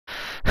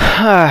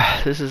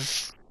This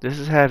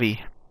is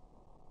heavy.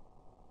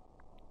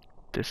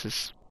 This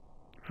is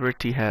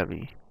pretty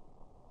heavy.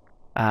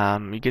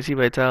 You can see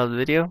by the title of the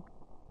video,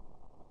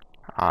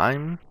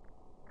 I'm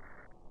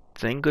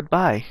saying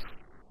goodbye.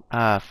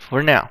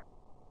 For now,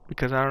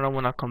 because I don't know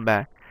when I'll come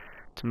back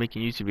to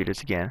making YouTube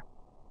videos again.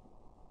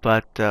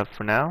 But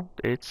for now,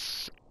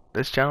 this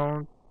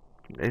channel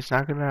is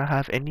not gonna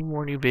have any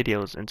more new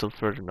videos until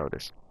further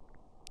notice.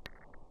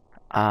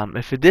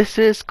 If this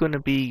is gonna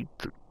be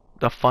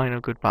the final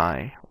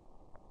goodbye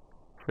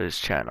for this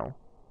channel,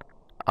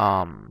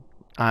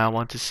 I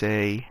want to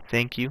say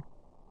thank you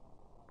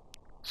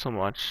so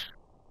much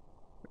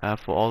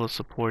for all the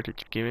support that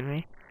you've given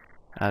me.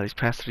 These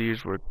past 3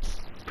 years were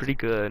pretty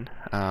good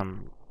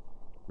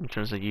in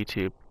terms of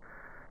YouTube.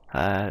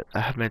 I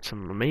have met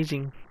some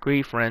amazing,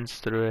 great friends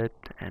through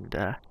it,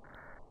 and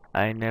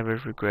I never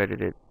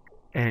regretted it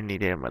any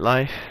day of my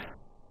life.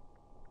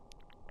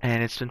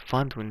 And it's been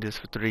fun doing this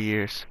for 3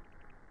 years.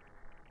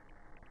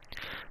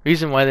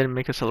 Reason why I didn't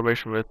make a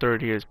celebration for the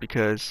third year is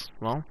because,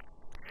 well,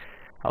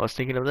 I was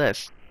thinking of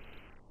this.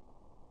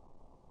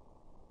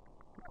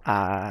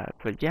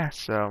 But yeah,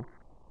 so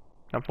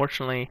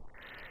unfortunately,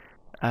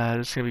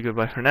 this is gonna be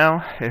goodbye for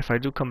now. If I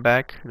do come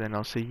back, then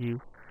I'll see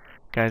you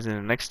guys in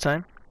the next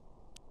time.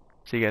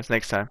 See you guys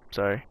next time.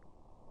 Sorry.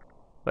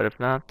 But if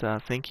not,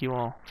 thank you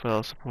all for all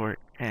the support.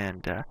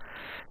 And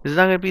this is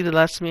not gonna be the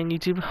last of me on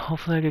YouTube.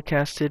 Hopefully, I get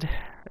casted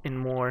in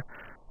more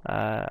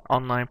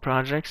online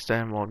projects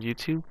that involve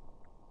YouTube,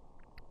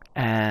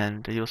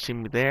 and you'll see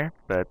me there.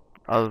 But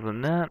other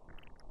than that,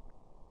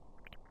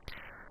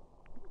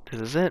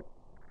 this is it.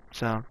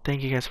 So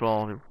thank you guys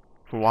for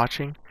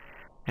watching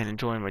and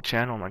enjoying my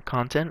channel, my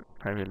content.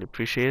 I really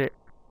appreciate it.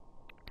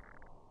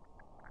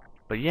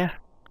 But yeah,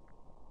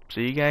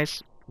 see you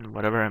guys in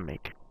whatever I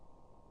make.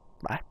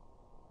 Bye.